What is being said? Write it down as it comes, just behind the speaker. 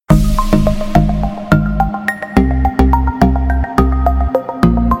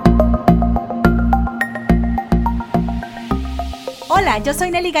Hola, yo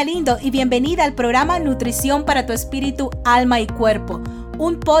soy Nelly Galindo y bienvenida al programa Nutrición para tu Espíritu, Alma y Cuerpo.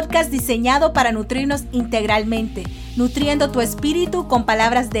 Un podcast diseñado para nutrirnos integralmente, nutriendo tu espíritu con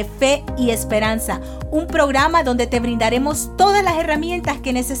palabras de fe y esperanza. Un programa donde te brindaremos todas las herramientas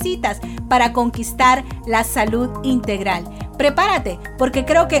que necesitas para conquistar la salud integral. Prepárate, porque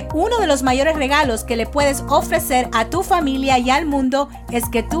creo que uno de los mayores regalos que le puedes ofrecer a tu familia y al mundo es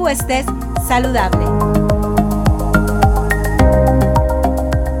que tú estés saludable.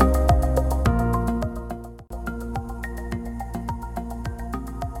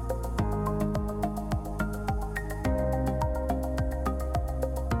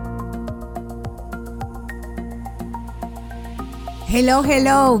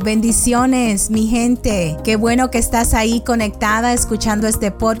 Hello, bendiciones mi gente, qué bueno que estás ahí conectada escuchando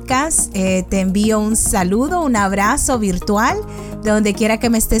este podcast. Te envío un saludo, un abrazo virtual de donde quiera que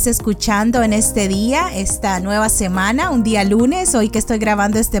me estés escuchando en este día, esta nueva semana, un día lunes. Hoy que estoy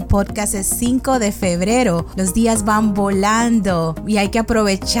grabando este podcast es 5 de febrero, los días van volando y hay que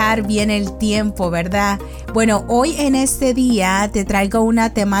aprovechar bien el tiempo, ¿verdad? Bueno, hoy en este día te traigo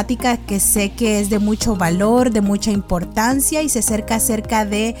una temática que sé que es de mucho valor, de mucha importancia y se acerca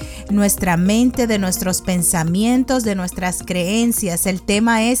de nuestra mente, de nuestros pensamientos, de nuestras creencias. El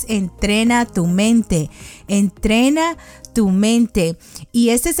tema es entrena tu mente, entrena tu mente. Y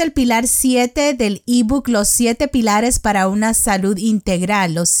este es el pilar 7 del ebook, los 7 pilares para una salud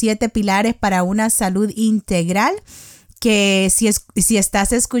integral, los 7 pilares para una salud integral. Que si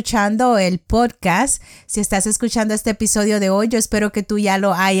estás escuchando el podcast, si estás escuchando este episodio de hoy, yo espero que tú ya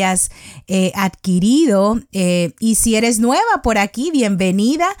lo hayas adquirido. Y si eres nueva por aquí,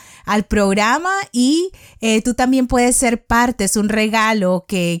 bienvenida al programa y tú también puedes ser parte. Es un regalo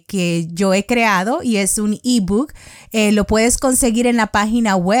que yo he creado y es un ebook. Lo puedes conseguir en la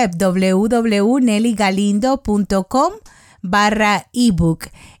página web www.nellygalindo.com/ebook.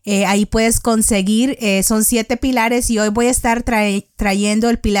 Ahí puedes conseguir, son 7 pilares y hoy voy a estar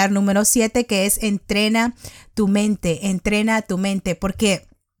trayendo el pilar número 7 que es entrena tu mente, porque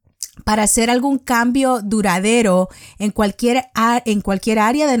para hacer algún cambio duradero en cualquier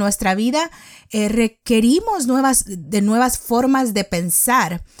área de nuestra vida requerimos nuevas formas de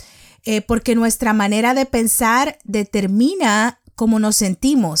pensar, porque nuestra manera de pensar determina cómo nos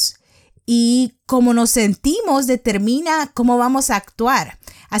sentimos. Y cómo nos sentimos determina cómo vamos a actuar.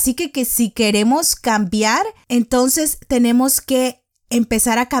 Así que si queremos cambiar, entonces tenemos que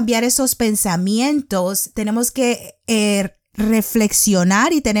empezar a cambiar esos pensamientos. Tenemos que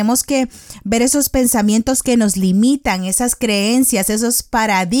reflexionar y tenemos que ver esos pensamientos que nos limitan, esas creencias, esos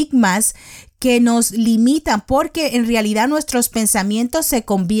paradigmas que nos limitan, porque en realidad nuestros pensamientos se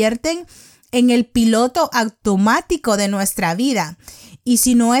convierten en el piloto automático de nuestra vida. Y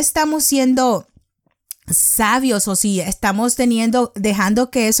si no estamos siendo sabios o si estamos dejando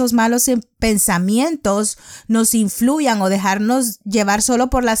que esos malos pensamientos nos influyan o dejarnos llevar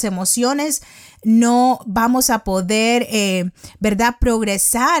solo por las emociones, no vamos a poder,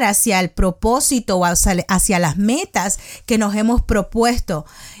 progresar hacia el propósito o hacia las metas que nos hemos propuesto.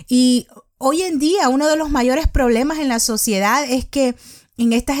 Y hoy en día, uno de los mayores problemas en la sociedad es que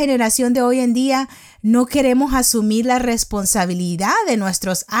en esta generación de hoy en día no queremos asumir la responsabilidad de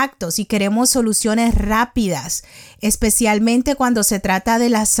nuestros actos y queremos soluciones rápidas, especialmente cuando se trata de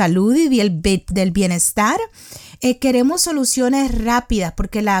la salud y del bienestar. Queremos soluciones rápidas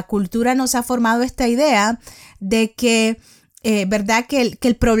porque la cultura nos ha formado esta idea de que que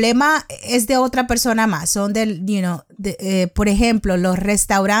el problema es de otra persona más. Son por ejemplo, los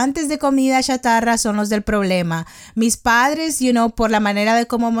restaurantes de comida chatarra son los del problema. Mis padres, por la manera de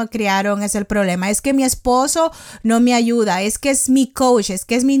cómo me criaron es el problema. Es que mi esposo no me ayuda. Es que es mi coach, es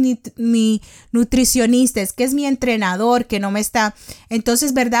que es mi nutricionista, es que es mi entrenador que no me está.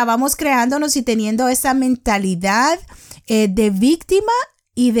 Entonces, vamos creándonos y teniendo esa mentalidad de víctima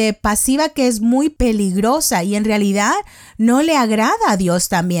y de pasiva que es muy peligrosa y en realidad no le agrada a Dios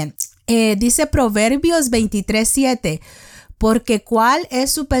también. Dice Proverbios 23:7, porque cuál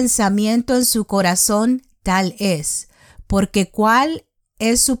es su pensamiento en su corazón, tal es. Porque cuál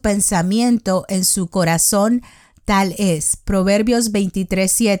es su pensamiento en su corazón, tal es. Proverbios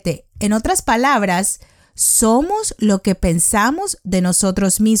 23:7. En otras palabras, somos lo que pensamos de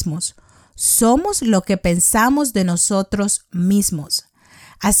nosotros mismos. Somos lo que pensamos de nosotros mismos.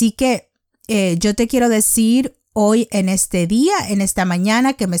 Así que yo te quiero decir hoy en este día, en esta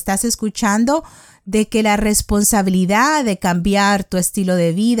mañana que me estás escuchando, de que la responsabilidad de cambiar tu estilo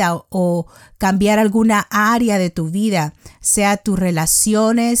de vida o cambiar alguna área de tu vida, sea tus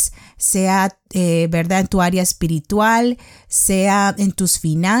relaciones, sea en tu área espiritual, sea en tus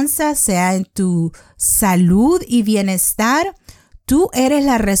finanzas, sea en tu salud y bienestar, tú eres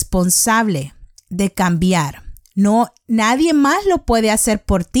la responsable de cambiar. No, nadie más lo puede hacer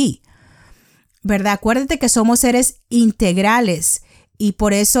por ti, ¿verdad? Acuérdate que somos seres integrales y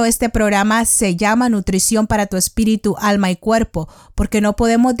por eso este programa se llama Nutrición para tu Espíritu, Alma y Cuerpo, porque no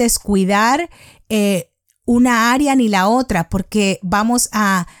podemos descuidar una área ni la otra, porque vamos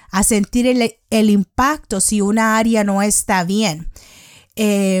a sentir el impacto si una área no está bien.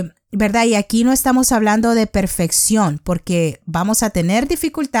 ¿Verdad? Y aquí no estamos hablando de perfección, porque vamos a tener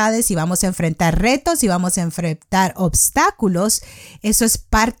dificultades y vamos a enfrentar retos y vamos a enfrentar obstáculos. Eso es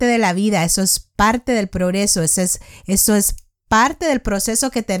parte de la vida, eso es parte del progreso, eso es parte del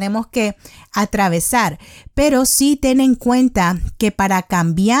proceso que tenemos que atravesar. Pero sí ten en cuenta que para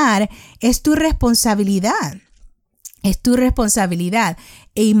cambiar es tu responsabilidad. Es tu responsabilidad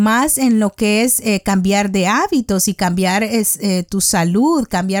y más en lo que es cambiar de hábitos y cambiar tu salud,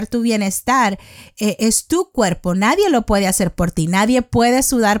 cambiar tu bienestar. Es tu cuerpo, nadie lo puede hacer por ti, nadie puede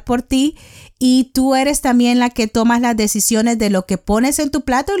sudar por ti y tú eres también la que tomas las decisiones de lo que pones en tu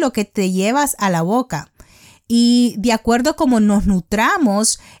plato y lo que te llevas a la boca. Y de acuerdo a cómo nos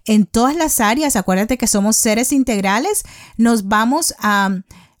nutramos en todas las áreas, acuérdate que somos seres integrales, nos vamos a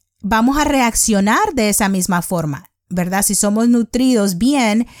reaccionar de esa misma forma. ¿Verdad? Si somos nutridos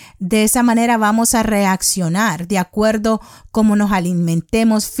bien, de esa manera vamos a reaccionar de acuerdo a cómo nos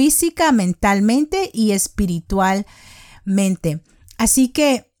alimentemos física, mentalmente y espiritualmente. Así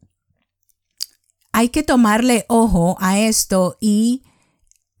que hay que tomarle ojo a esto y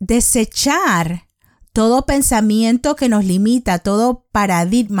desechar todo pensamiento que nos limita, todo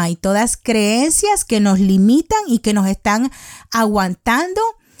paradigma y todas creencias que nos limitan y que nos están aguantando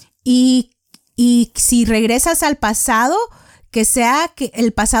y si regresas al pasado, que sea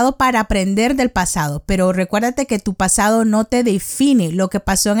el pasado para aprender del pasado. Pero recuérdate que tu pasado no te define. Lo que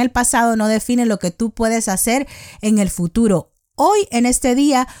pasó en el pasado no define lo que tú puedes hacer en el futuro. Hoy, en este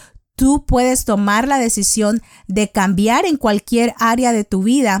día, tú puedes tomar la decisión de cambiar en cualquier área de tu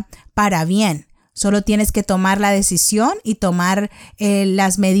vida para bien. Solo tienes que tomar la decisión y tomar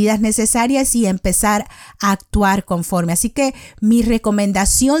las medidas necesarias y empezar a actuar conforme. Así que mi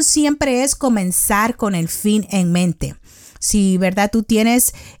recomendación siempre es comenzar con el fin en mente. Si, ¿verdad? Tú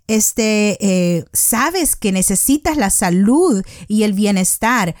tienes sabes que necesitas la salud y el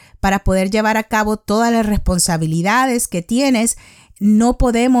bienestar para poder llevar a cabo todas las responsabilidades que tienes, no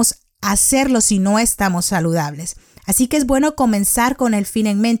podemos hacerlo si no estamos saludables. Así que es bueno comenzar con el fin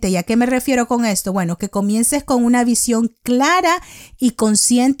en mente. ¿Y a qué me refiero con esto? Bueno, que comiences con una visión clara y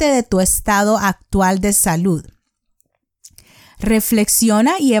consciente de tu estado actual de salud.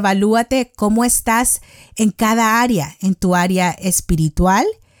 Reflexiona y evalúate cómo estás en cada área, en tu área espiritual,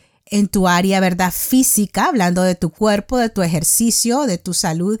 en tu área, ¿verdad? Física, hablando de tu cuerpo, de tu ejercicio, de tu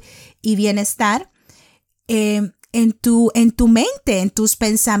salud y bienestar, en tu mente, en tus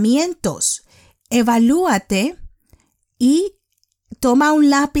pensamientos. Evalúate y toma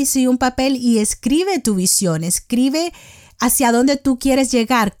un lápiz y un papel y escribe tu visión, escribe hacia dónde tú quieres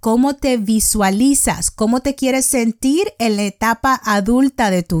llegar, cómo te visualizas, cómo te quieres sentir en la etapa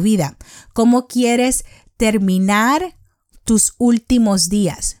adulta de tu vida, cómo quieres terminar tus últimos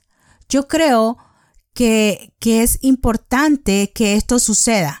días. Yo creo que es importante que esto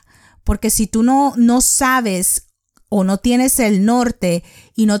suceda, porque si tú no sabes o no tienes el norte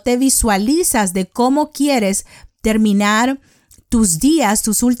y no te visualizas de cómo quieres terminar tus días,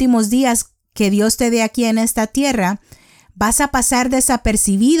 tus últimos días que Dios te dé aquí en esta tierra, vas a pasar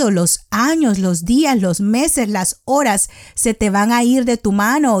desapercibido. Los años, los días, los meses, las horas se te van a ir de tu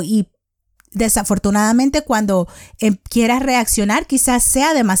mano y desafortunadamente cuando quieras reaccionar quizás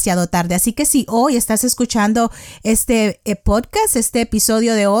sea demasiado tarde. Así que si hoy estás escuchando este podcast, este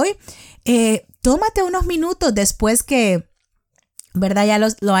episodio de hoy, tómate unos minutos después que, ¿verdad? Ya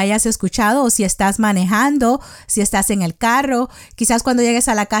lo hayas escuchado, o si estás manejando, si estás en el carro, quizás cuando llegues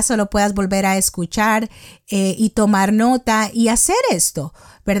a la casa lo puedas volver a escuchar y tomar nota y hacer esto,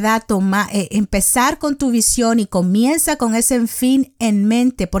 ¿verdad? Empezar con tu visión y comienza con ese fin en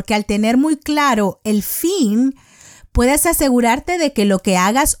mente, porque al tener muy claro el fin, puedes asegurarte de que lo que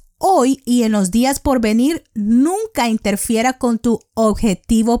hagas hoy y en los días por venir nunca interfiera con tu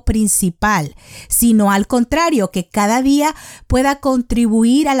objetivo principal, sino al contrario, que cada día pueda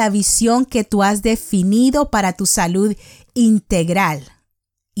contribuir a la visión que tú has definido para tu salud integral.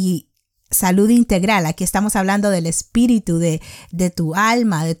 Y salud integral. Aquí estamos hablando del espíritu, de tu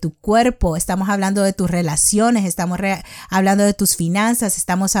alma, de tu cuerpo. Estamos hablando de tus relaciones, estamos hablando de tus finanzas,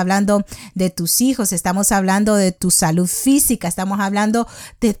 estamos hablando de tus hijos, estamos hablando de tu salud física, estamos hablando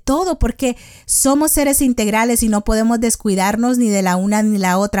de todo, porque somos seres integrales y no podemos descuidarnos ni de la una ni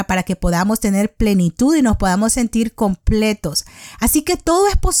la otra para que podamos tener plenitud y nos podamos sentir completos. Así que todo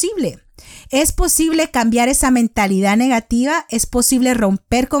es posible. Es posible cambiar esa mentalidad negativa, es posible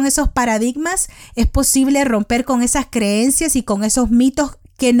romper con esos paradigmas, es posible romper con esas creencias y con esos mitos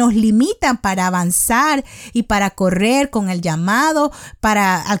que nos limitan para avanzar y para correr con el llamado,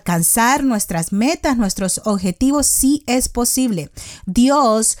 para alcanzar nuestras metas, nuestros objetivos. Sí es posible.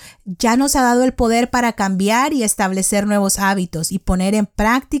 Dios ya nos ha dado el poder para cambiar y establecer nuevos hábitos y poner en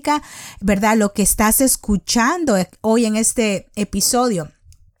práctica, ¿verdad?, lo que estás escuchando hoy en este episodio.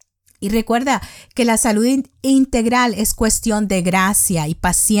 Y recuerda que la salud integral es cuestión de gracia y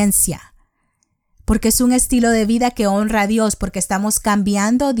paciencia, porque es un estilo de vida que honra a Dios, porque estamos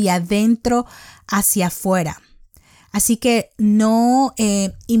cambiando de adentro hacia afuera. Así que no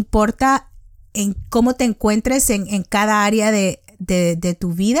importa en cómo te encuentres en cada área de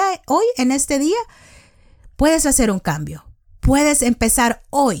tu vida hoy, en este día, puedes hacer un cambio. Puedes empezar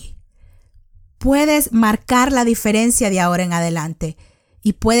hoy. Puedes marcar la diferencia de ahora en adelante.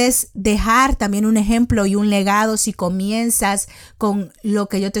 Y puedes dejar también un ejemplo y un legado si comienzas con lo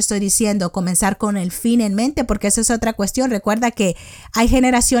que yo te estoy diciendo, comenzar con el fin en mente, porque esa es otra cuestión. Recuerda que hay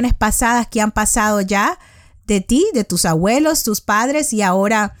generaciones pasadas que han pasado ya de ti, de tus abuelos, tus padres, y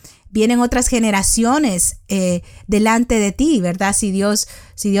ahora vienen otras generaciones delante de ti, ¿verdad? Si Dios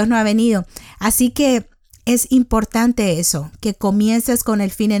no ha venido. Así que es importante eso, que comiences con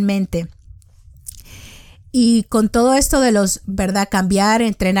el fin en mente. Y con todo esto de ¿verdad?, cambiar,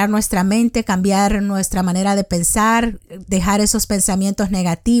 entrenar nuestra mente, cambiar nuestra manera de pensar, dejar esos pensamientos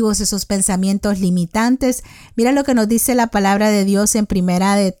negativos, esos pensamientos limitantes. Mira lo que nos dice la palabra de Dios en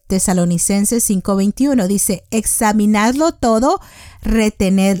Primera de Tesalonicenses 5:21. Dice, examinadlo todo,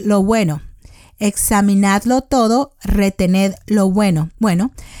 retened lo bueno. Examinadlo todo, retened lo bueno.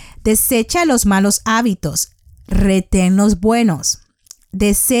 Bueno, desecha los malos hábitos, retén los buenos.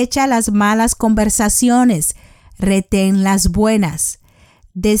 Desecha las malas conversaciones, retén las buenas.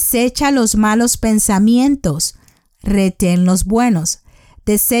 Desecha los malos pensamientos, retén los buenos.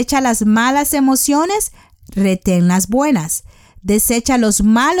 Desecha las malas emociones, retén las buenas. Desecha los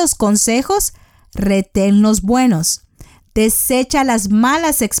malos consejos, retén los buenos. Desecha las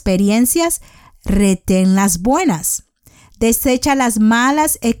malas experiencias, retén las buenas. Desecha las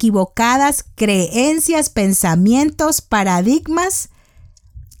malas, equivocadas creencias, pensamientos, paradigmas,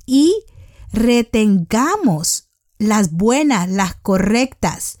 y retengamos las buenas, las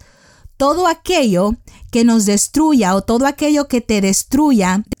correctas. Todo aquello que nos destruya o todo aquello que te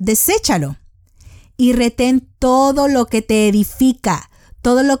destruya, deséchalo. Y retén todo lo que te edifica,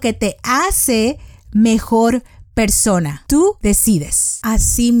 todo lo que te hace mejor persona. Tú decides.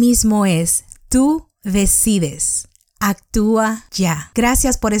 Así mismo es. Tú decides. Actúa ya.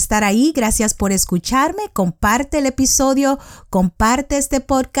 Gracias por estar ahí, gracias por escucharme. Comparte el episodio, comparte este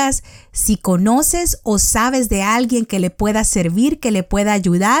podcast. Si conoces o sabes de alguien que le pueda servir, que le pueda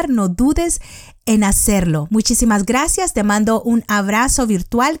ayudar, no dudes en hacerlo. Muchísimas gracias. Te mando un abrazo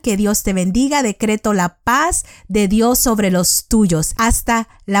virtual. Que Dios te bendiga. Decreto la paz de Dios sobre los tuyos. Hasta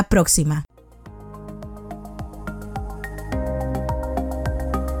la próxima.